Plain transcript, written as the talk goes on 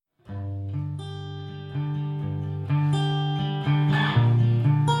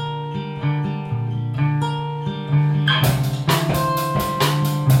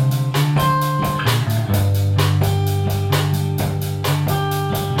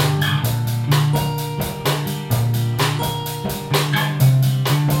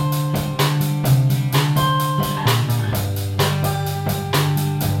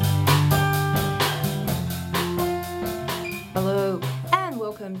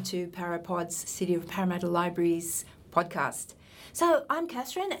welcome to Parapod's City of Parramatta Libraries podcast. So I'm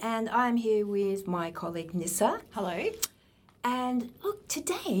Catherine and I'm here with my colleague Nissa. Hello. And look,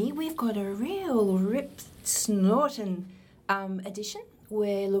 today we've got a real rip-snorting edition.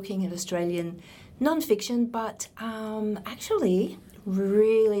 We're looking at Australian non-fiction, but actually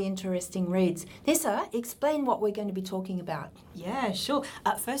really interesting reads. Nissa, explain what we're going to be talking about. Yeah, sure.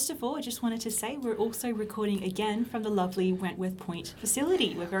 First of all, I just wanted to say we're also recording again from the lovely Wentworth Point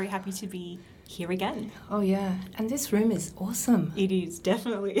facility. We're very happy to be here again. Oh yeah, and this room is awesome. It is,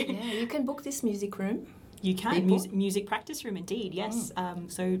 definitely. Yeah, you can book this music room. You can. Music practice room indeed, yes.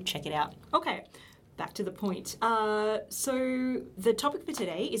 So check it out. Okay. Back to the point. So the topic for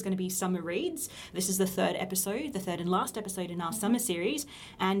today is going to be summer reads. This is the third and last episode in our summer series,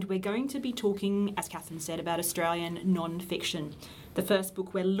 and we're going to be talking, as Catherine said, about Australian non-fiction. The first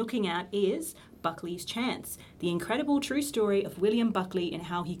book we're looking at is Buckley's Chance, the incredible true story of William Buckley and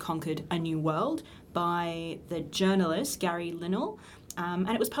how he conquered a new world, by the journalist Gary Linnell. And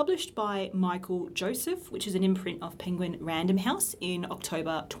it was published by Michael Joseph, which is an imprint of Penguin Random House, in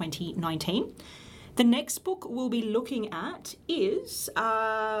October 2019. The next book we'll be looking at is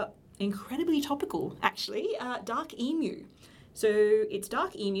incredibly topical, actually, Dark Emu. So it's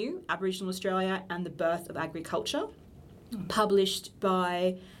Dark Emu, Aboriginal Australia and the Birth of Agriculture, published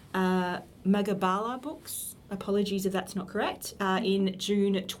by Magabala Books. Apologies if that's not correct, in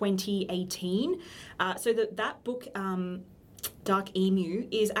June 2018. So that book, Dark Emu,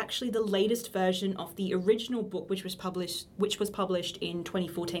 is actually the latest version of the original book, which was published in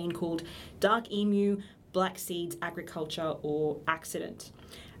 2014, called Dark Emu: Black Seeds, Agriculture or Accident.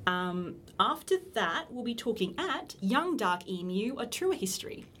 After that, we'll be talking at Young Dark Emu: A Truer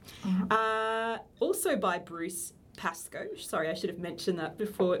History, also by Bruce Pascoe. Sorry, I should have mentioned that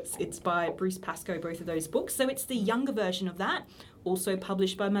before. It's by Bruce Pascoe, both of those books. So it's the younger version of that, also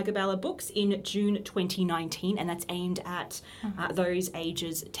published by Magabala Books in June 2019, and that's aimed at those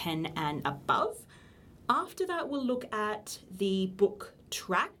ages 10 and above. After that, we'll look at the book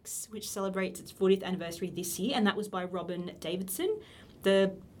Tracks, which celebrates its 40th anniversary this year, and that was by Robin Davidson.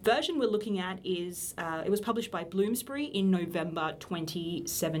 The version we're looking at is, it was published by Bloomsbury in November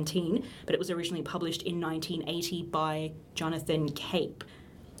 2017, but it was originally published in 1980 by Jonathan Cape.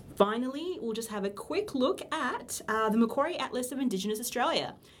 Finally, we'll just have a quick look at the Macquarie Atlas of Indigenous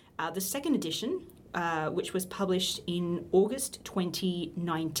Australia, the second edition, which was published in August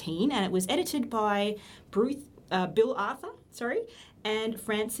 2019, and it was edited by Bill Arthur, and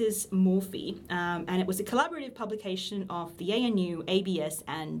Francis Morphy, and it was a collaborative publication of the ANU, ABS,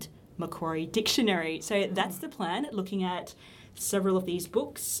 and Macquarie Dictionary. So that's the plan, looking at several of these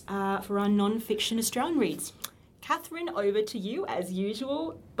books for our non-fiction Australian reads. Catherine, over to you, as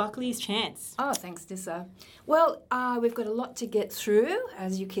usual. Buckley's Chance. Oh, thanks, Nissa. Well, we've got a lot to get through,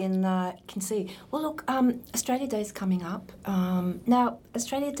 as you can see. Well, look, Australia Day is coming up. Now,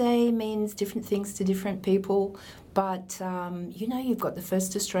 Australia Day means different things to different people, but, you've got the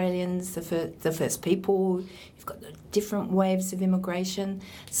first Australians, the first people, you've got the different waves of immigration.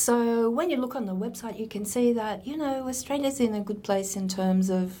 So when you look on the website, you can see that, Australia's in a good place in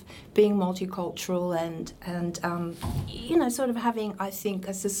terms of being multicultural and sort of having, I think,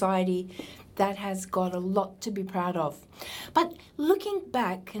 a society that has got a lot to be proud of. But looking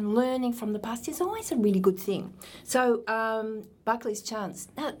back and learning from the past is always a really good thing. So, Buckley's Chance,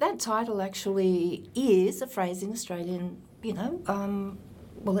 now, that title actually is a phrase in Australian,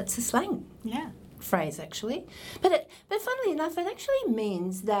 it's a slang. Yeah. Phrase actually, but funnily enough, it actually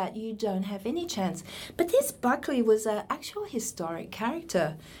means that you don't have any chance. But this Buckley was an actual historic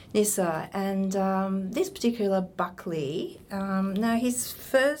character, Nissa, and this particular Buckley. Now his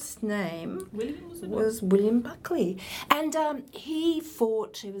first name was William Buckley, and he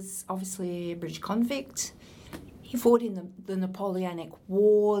fought. He was obviously a British convict. He fought in the Napoleonic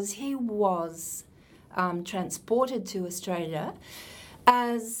Wars. He was transported to Australia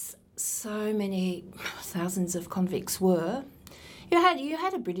as so many thousands of convicts were. You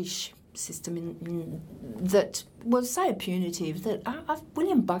had a British system that was so punitive that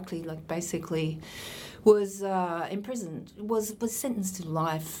William Buckley basically was imprisoned, was sentenced to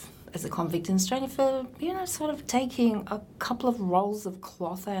life as a convict in Australia for sort of taking a couple of rolls of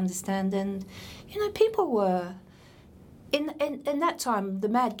cloth, I understand, and people were. In that time, the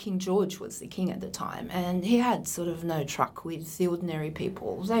Mad King George was the king at the time, and he had sort of no truck with the ordinary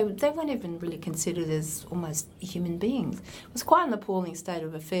people. They weren't even really considered as almost human beings. It was quite an appalling state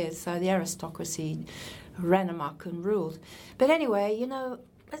of affairs, so the aristocracy ran amok and ruled. But anyway,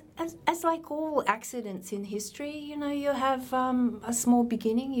 as like all accidents in history, you have a small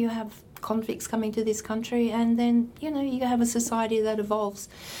beginning, you have convicts coming to this country, and then, you have a society that evolves.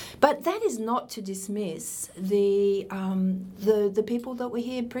 But that is not to dismiss the people that were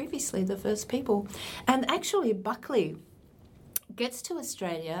here previously, the first people. And actually, Buckley gets to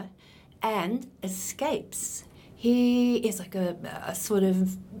Australia and escapes. He is like a sort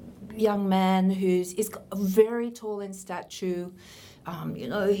of young man who's very tall in stature.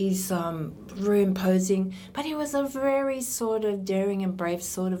 He's very imposing, but he was a very sort of daring and brave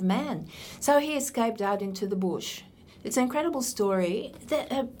sort of man. So he escaped out into the bush. It's an incredible story.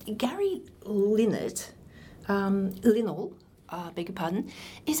 Gary Linnell, beg your pardon,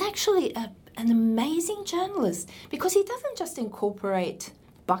 is actually an amazing journalist, because he doesn't just incorporate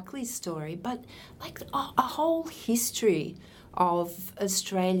Buckley's story, but like a whole history of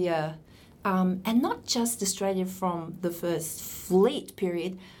Australia. And not just Australia from the First Fleet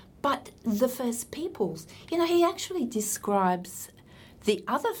period, but the First Peoples. He actually describes the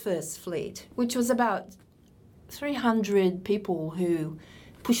other First Fleet, which was about 300 people who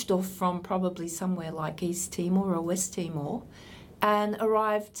pushed off from probably somewhere like East Timor or West Timor and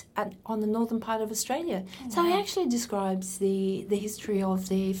arrived on the northern part of Australia. Oh, wow. So he actually describes the history of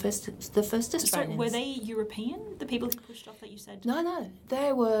the first Australians. So were they European, the people who pushed off that you said? No.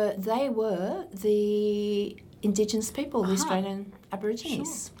 They were the Indigenous people, the Australian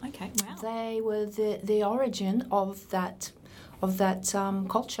Aborigines. Sure. Okay, wow. They were the origin of that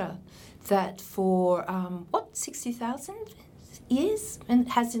culture that for 60,000 years and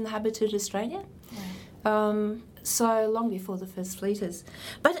has inhabited Australia. Wow. So long before the First Fleeters,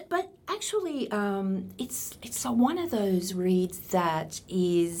 but actually, it's one of those reads that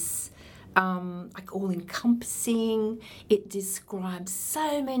is like all-encompassing. It describes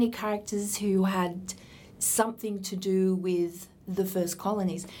so many characters who had something to do with the first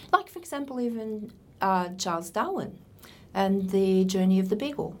colonies, like for example, even Charles Darwin and the Journey of the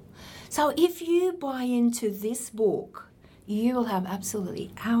Beagle. So if you buy into this book, you will have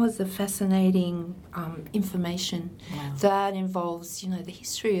absolutely hours of fascinating information. Wow. That involves, the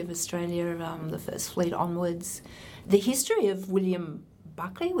history of Australia, the First Fleet onwards, the history of William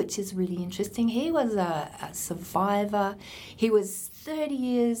Buckley, which is really interesting. He was a survivor. He was 30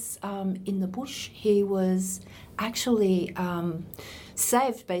 years in the bush. He was actually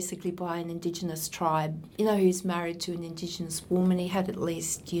saved basically by an Indigenous tribe, who's married to an Indigenous woman. He had at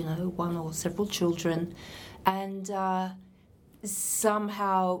least, one or several children. And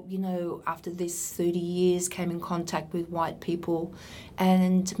somehow, after this 30 years, came in contact with white people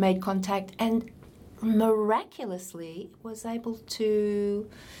and made contact and miraculously was able to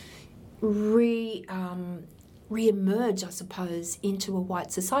re-emerge, I suppose, into a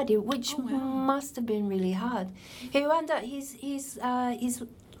white society, which must have been really hard. He wound up, his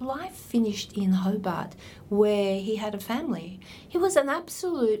life finished in Hobart, where he had a family. He was an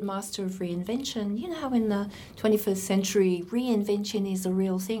absolute master of reinvention. You know how in the 21st century reinvention is a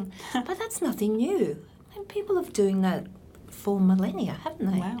real thing, but that's nothing new. And people have been doing that for millennia,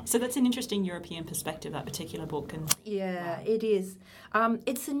 haven't they? Wow. So that's an interesting European perspective, that particular book. And yeah, wow. It is.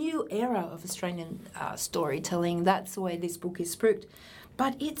 It's a new era of Australian storytelling. That's the way this book is spruiked.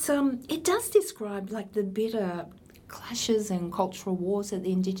 But it does describe like the bitter clashes and cultural wars that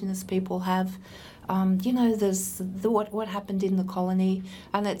the Indigenous people have. There's what happened in the colony,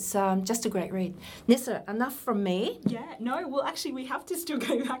 and it's just a great read. Nissa, enough from me. Yeah, no, well, actually, we have to still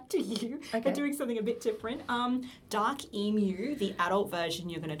go back to you. Okay. We're doing something a bit different. Dark Emu, the adult version,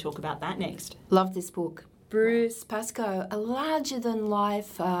 you're going to talk about that next. Love this book. Bruce Pascoe, a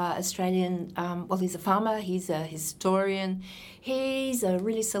larger-than-life Australian, he's a farmer, he's a historian, he's a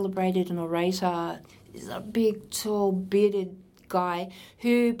really celebrated orator. He's a big, tall, bearded guy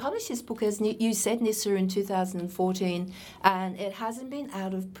who published his book, as you said, Nissa, in 2014, and it hasn't been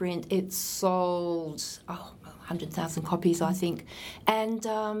out of print. It's sold 100,000 copies, I think. And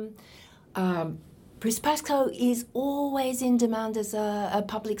Bruce Pascoe is always in demand as a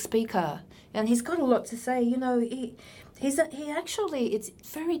public speaker, and he's got a lot to say. He actually, it's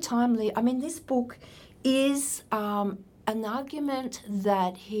very timely. I mean, this book is an argument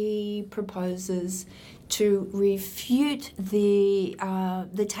that he proposes to refute the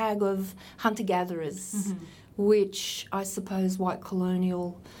tag of hunter-gatherers, which I suppose white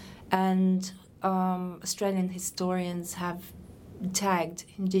colonial and Australian historians have tagged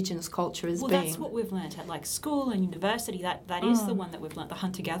Indigenous culture as being. Well, that's what we've learnt at like school and university. That is the one that we've learnt, the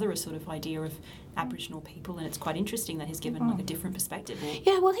hunter-gatherer sort of idea of Aboriginal people, and it's quite interesting that he's given like a different perspective.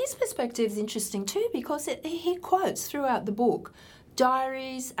 Yeah, well, his perspective is interesting too, because he quotes throughout the book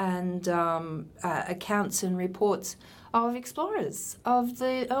diaries and accounts and reports of explorers, of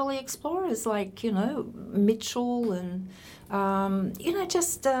the early explorers like, Mitchell and,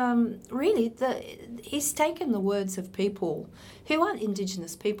 really he's taken the words of people who aren't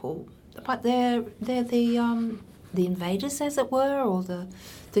Indigenous people, but they're the invaders, as it were, or the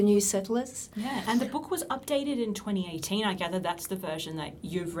new settlers. Yeah, and the book was updated in 2018. I gather that's the version that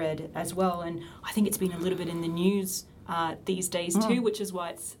you've read as well, and I think it's been a little bit in the news these days too, which is why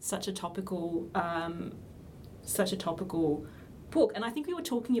it's such a topical book. And I think we were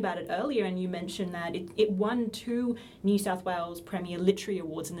talking about it earlier, and you mentioned that it won 2 New South Wales Premier Literary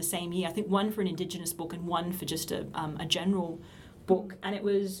Awards in the same year. I think one for an Indigenous book and one for just a general book, and it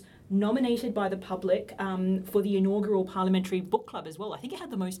was nominated by the public for the inaugural Parliamentary Book Club as well. I think it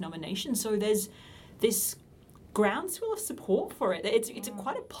had the most nominations, so there's this groundswell of support for it. It's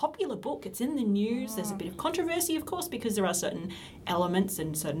quite a popular book. It's in the news. There's a bit of controversy, of course, because there are certain elements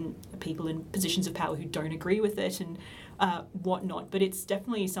and certain people in positions of power who don't agree with it and whatnot, but it's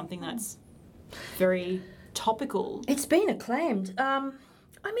definitely something that's very topical. It's been acclaimed.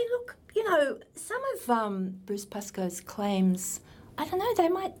 Look, some of Bruce Pascoe's claims, I don't know, they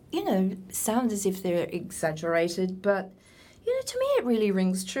might, sound as if they're exaggerated, but, to me it really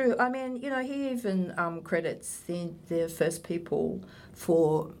rings true. I mean, he even credits the first people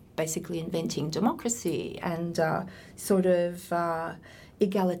for basically inventing democracy and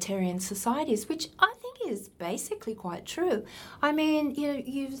egalitarian societies, which I think is basically quite true. I mean,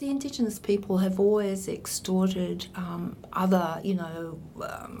 the Indigenous people have always extorted other,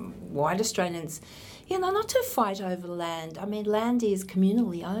 white Australians, not to fight over land. I mean, land is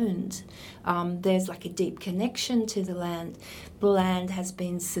communally owned. There's like a deep connection to the land. The land has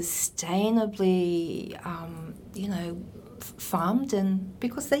been sustainably, farmed, and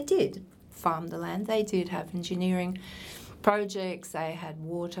because they did farm the land, they did have engineering projects, they had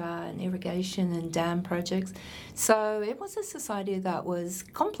water and irrigation and dam projects. So it was a society that was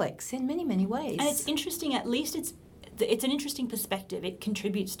complex in many, many ways. And it's interesting, at least it's an interesting perspective. It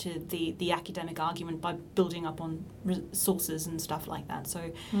contributes to the academic argument by building up on sources and stuff like that.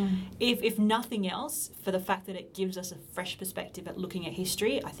 So if nothing else, for the fact that it gives us a fresh perspective at looking at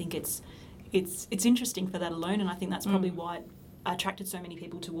history, I think it's interesting for that alone, and I think that's probably why it attracted so many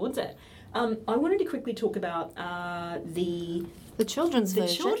people towards it. I wanted to quickly talk about the children's version.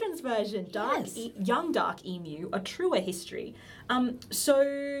 The children's version, Young Dark Emu, A Truer History.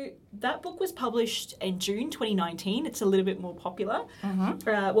 So that book was published in June 2019. It's a little bit more popular. A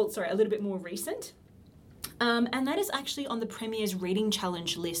little bit more recent. And that is actually on the Premier's Reading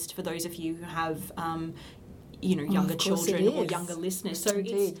Challenge list for those of you who have younger children or younger listeners. So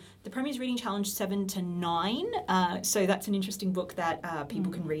it's the Premier's Reading Challenge 7 to 9. So that's an interesting book that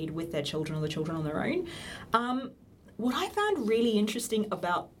people can read with their children or the children on their own. What I found really interesting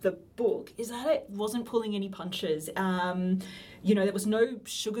about the book is that it wasn't pulling any punches. There was no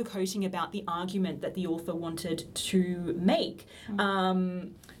sugarcoating about the argument that the author wanted to make. There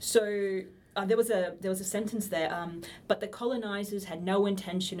was a sentence there, but the colonisers had no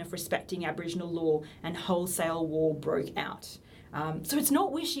intention of respecting Aboriginal law and wholesale war broke out. So it's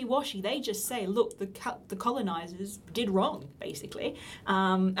not wishy-washy. They just say, look, the colonisers did wrong, basically,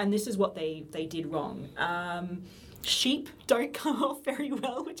 and this is what they did wrong. Sheep don't come off very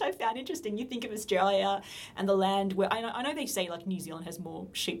well, which I found interesting. You think of Australia and the land where I know they say like New Zealand has more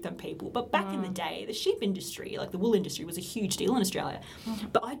sheep than people, but back in the day, the sheep industry, like the wool industry, was a huge deal in Australia.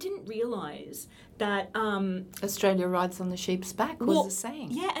 But I didn't realise that Australia rides on the sheep's back was the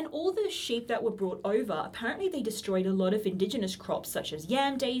saying. Yeah, and all the sheep that were brought over, apparently they destroyed a lot of Indigenous crops such as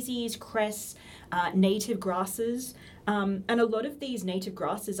yam daisies, cress, native grasses. And a lot of these native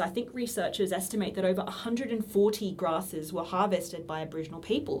grasses, I think researchers estimate that over 140 grasses were harvested by Aboriginal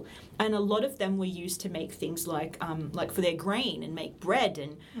people, and a lot of them were used to make things like for their grain and make bread,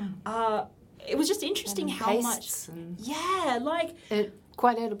 and it was just interesting how much,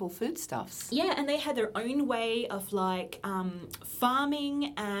 quite edible foodstuffs. Yeah, and they had their own way of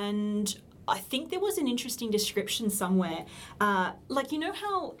farming, and I think there was an interesting description somewhere,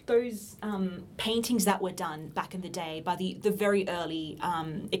 how those paintings that were done back in the day by the very early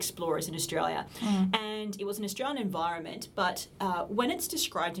explorers in Australia, and it was an Australian environment, but when it's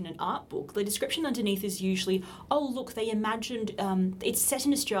described in an art book, the description underneath is usually, oh look, they imagined, it's set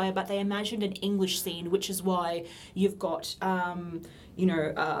in Australia, but they imagined an English scene, which is why you've got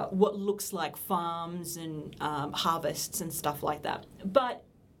what looks like farms and harvests and stuff like that. But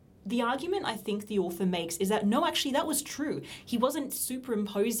the argument I think the author makes is that no, actually that was true. He wasn't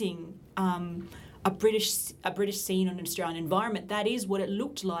superimposing a British scene on an Australian environment. That is what it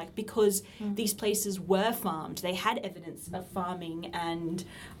looked like because these places were farmed. They had evidence of farming and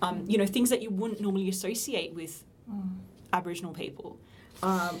things that you wouldn't normally associate with Aboriginal people.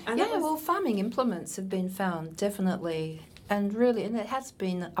 Well, farming implements have been found, definitely. And really, and it has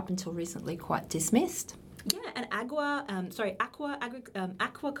been, up until recently, quite dismissed. Yeah, and aquaculture.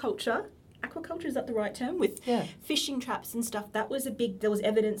 Aquaculture, is that the right term? With fishing traps and stuff. There was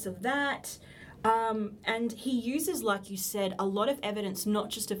evidence of that. And he uses, like you said, a lot of evidence, not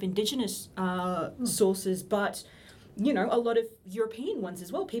just of Indigenous sources, but, you know, a lot of European ones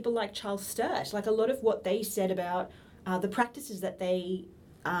as well. People like Charles Sturt, like a lot of what they said about the practices that they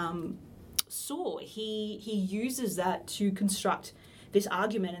saw, he uses that to construct this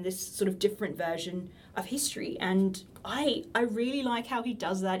argument and this sort of different version of history. And I really like how he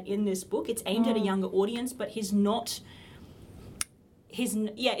does that in this book. It's aimed at a younger audience, but it's not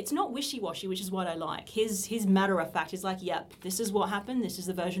wishy-washy, which is what I like. His matter of fact is like, yep, this is what happened, this is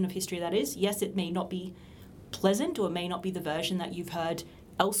the version of history that is. Yes, it may not be pleasant, or it may not be the version that you've heard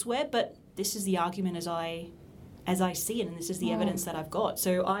elsewhere, but this is the argument as I see it, and this is the evidence that I've got.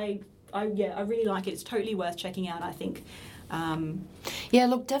 So I really like it. It's totally worth checking out, I think.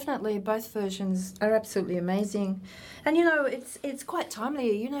 Look, definitely both versions are absolutely amazing. And, you know, it's quite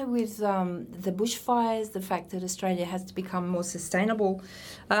timely, you know, with the bushfires, the fact that Australia has to become more sustainable.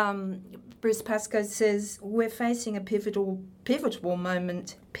 Bruce Pascoe says we're facing a pivotal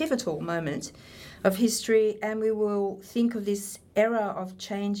moment of history, and we will think of this era of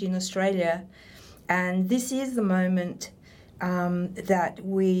change in Australia. And this is the moment that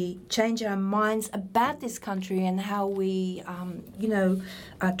we change our minds about this country and how we,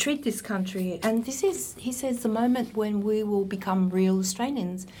 treat this country. And this is, he says, the moment when we will become real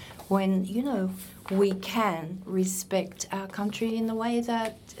Australians, when, you know, we can respect our country in the way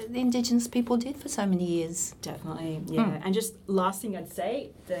that the Indigenous people did for so many years. Definitely, yeah. And just last thing I'd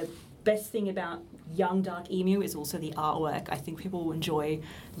say, the best thing about Young Dark Emu is also the artwork. I think people will enjoy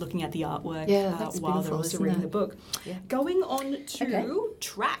looking at the artwork while they're also reading the book. Yeah. Going on to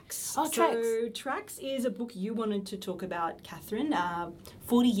Tracks. Oh, Tracks. So Tracks is a book you wanted to talk about, Catherine.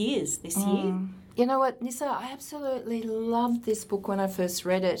 40 years this year. You know what, Nissa, I absolutely loved this book when I first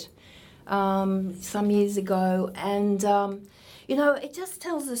read it some years ago. And, you know, it just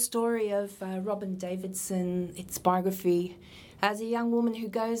tells the story of Robin Davidson, its biography, as a young woman who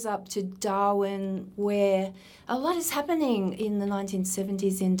goes up to Darwin, where a lot is happening in the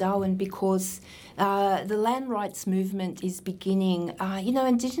 1970s in Darwin, because the land rights movement is beginning. You know,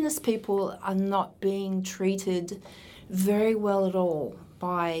 Indigenous people are not being treated very well at all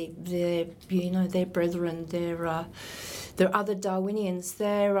by their brethren, their other Darwinians.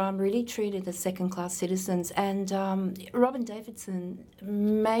 They're really treated as second-class citizens. And Robin Davidson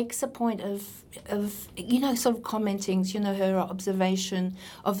makes a point of sort of commenting, you know, her observation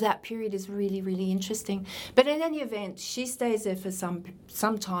of that period is really, really interesting. But in any event, she stays there for some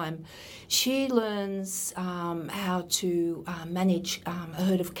time. She learns how to manage a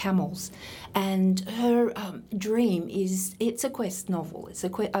herd of camels. And her dream is, it's a quest novel. It's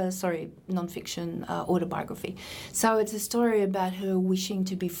a non-fiction autobiography. So it's a story about her wishing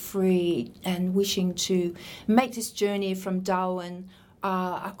to be free and wishing to make this journey from Darwin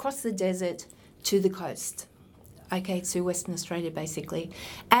across the desert to the coast. Okay, to Western Australia, basically.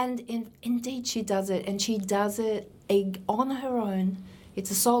 And indeed she does it, and she does it on her own. It's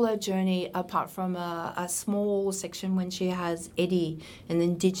a solo journey, apart from a small section when she has Eddie, an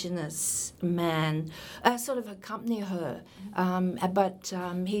Indigenous man, sort of accompany her. But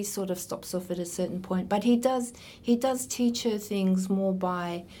he sort of stops off at a certain point. But he does teach her things more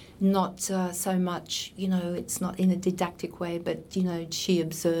by not so much, you know, it's not in a didactic way, but, you know, she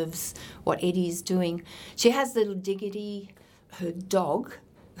observes what Eddie is doing. She has little Diggity, her dog,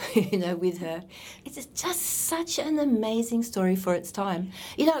 you know, with her. It's just such an amazing story for its time.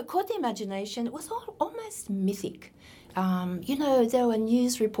 You know, it caught the imagination. It was almost mythic. You know, there were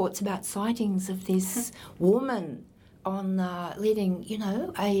news reports about sightings of this woman on leading, you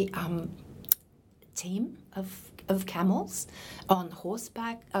know, a team of camels on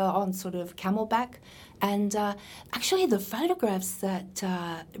horseback, on sort of camelback. And actually the photographs that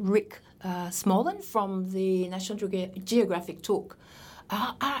Rick Smolan from the National Geographic took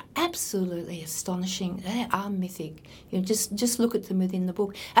are absolutely astonishing. They are mythic. You know, just look at them within the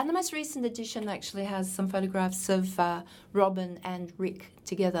book. And the most recent edition actually has some photographs of Robin and Rick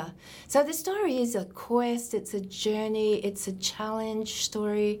together. So the story is a quest, it's a journey, it's a challenge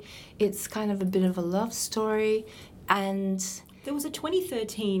story, it's kind of a bit of a love story. And there was a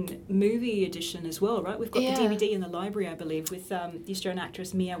 2013 movie edition as well, right? We've got the DVD in the library, I believe, with the Australian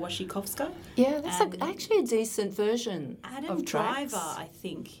actress Mia Wasikowska. Yeah, that's actually a decent version Adam of Tracks. Driver, I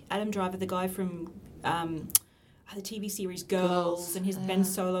think. Adam Driver, the guy from the TV series Girls and his Ben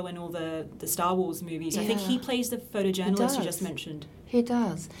Solo and all the Star Wars movies. I think he plays the photojournalist you just mentioned. He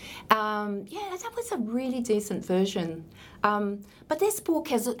does. That was a really decent version. But this book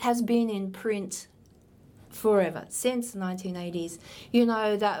has been in print forever, since the 1980s. You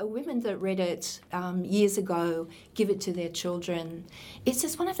know, that women that read it years ago give it to their children. It's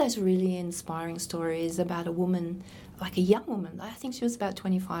just one of those really inspiring stories about a woman, like a young woman, I think she was about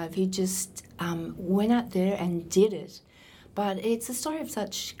 25, who just went out there and did it. But it's a story of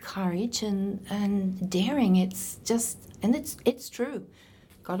such courage and daring. It's just, and it's true.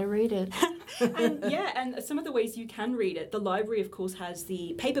 Got to read it. and some of the ways you can read it. The library, of course, has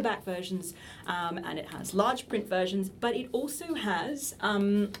the paperback versions and it has large print versions, but it also has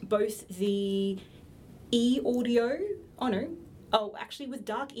both the e-audio. Actually, with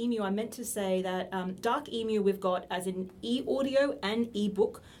Dark Emu, I meant to say that Dark Emu we've got as an e-audio and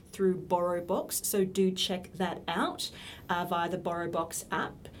e-book through BorrowBox, so do check that out via the BorrowBox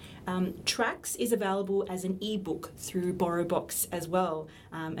app. Tracks is available as an ebook through BorrowBox as well.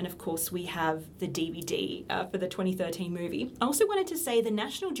 And of course, we have the DVD for the 2013 movie. I also wanted to say the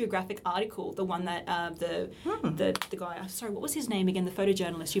National Geographic article, the one that the guy, sorry, what was his name again? The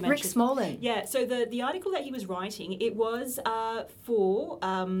photojournalist you mentioned. Rick Smollin. Yeah, so the article that he was writing, it was for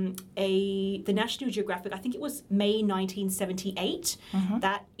the National Geographic, I think it was May 1978,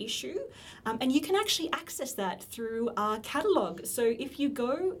 that issue. And you can actually access that through our catalogue. So if you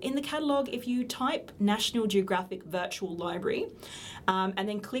go in the catalogue, if you type National Geographic Virtual Library and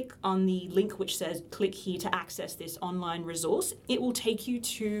then click on the link which says click here to access this online resource, it will take you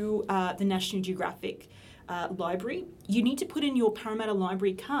to the National Geographic library. You need to put in your Parramatta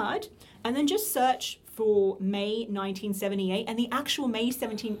Library card and then just search for May 1978 and the actual May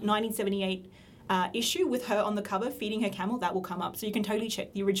 1978 issue with her on the cover feeding her camel, that will come up. So you can totally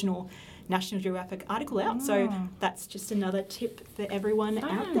check the original National Geographic article out. So that's just another tip for everyone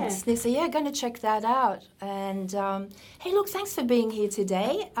out there. So yeah, going to check that out. And hey, look, thanks for being here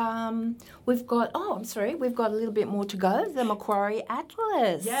today. We've got a little bit more to go. The Macquarie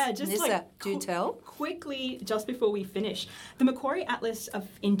Atlas. Yeah, just Nissa, do tell. Quickly, just before we finish, the Macquarie Atlas of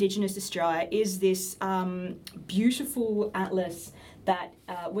Indigenous Australia is this beautiful atlas that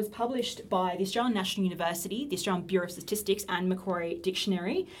was published by the Australian National University, the Australian Bureau of Statistics and Macquarie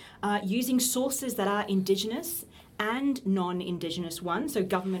Dictionary, using sources that are Indigenous and non-Indigenous ones, so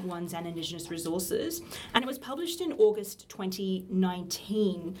government ones and Indigenous resources. And it was published in August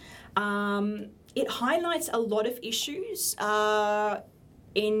 2019. It highlights a lot of issues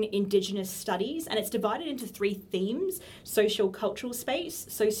in Indigenous studies, and it's divided into 3 themes: socio-cultural space,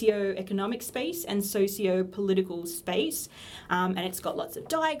 socio-economic space, and socio-political space. And it's got lots of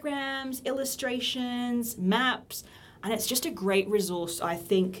diagrams, illustrations, maps, and it's just a great resource, I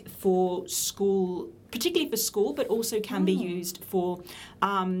think, for school, particularly for school, but also can be used for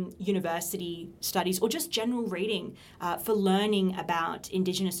university studies or just general reading for learning about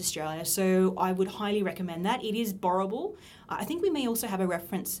Indigenous Australia. So I would highly recommend that. It is borrowable. I think we may also have a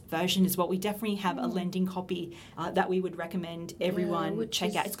reference version as well. We definitely have a lending copy that we would recommend everyone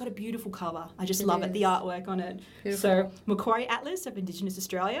check out. It's got a beautiful cover. I just love it, the artwork on it. Beautiful. So Macquarie Atlas of Indigenous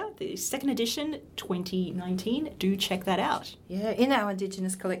Australia, the 2nd edition, 2019. Do check that out. Yeah, in our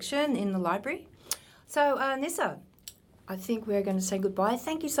Indigenous collection in the library. So, Nissa, I think we're going to say goodbye.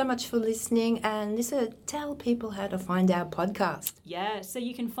 Thank you so much for listening. And Nissa, tell people how to find our podcast. Yeah, so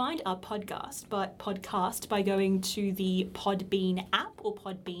you can find our podcast by going to the Podbean app or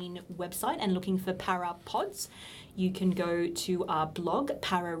Podbean website and looking for Para Pods. You can go to our blog,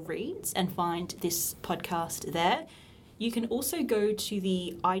 Para Reads, and find this podcast there. You can also go to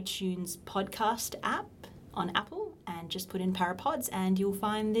the iTunes podcast app on Apple and just put in Para Pods and you'll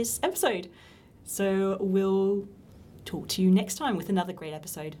find this episode. So we'll talk to you next time with another great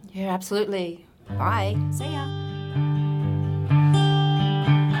episode. Yeah, absolutely. Bye. See ya.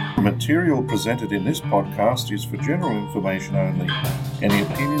 The material presented in this podcast is for general information only. Any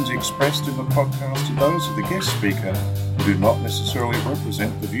opinions expressed in the podcast are those of the guest speaker and do not necessarily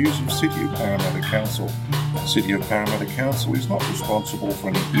represent the views of City of Parramatta Council. City of Parramatta Council is not responsible for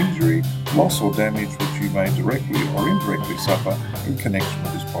any injury, loss or damage which you may directly or indirectly suffer in connection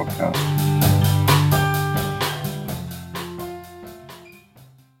with this podcast.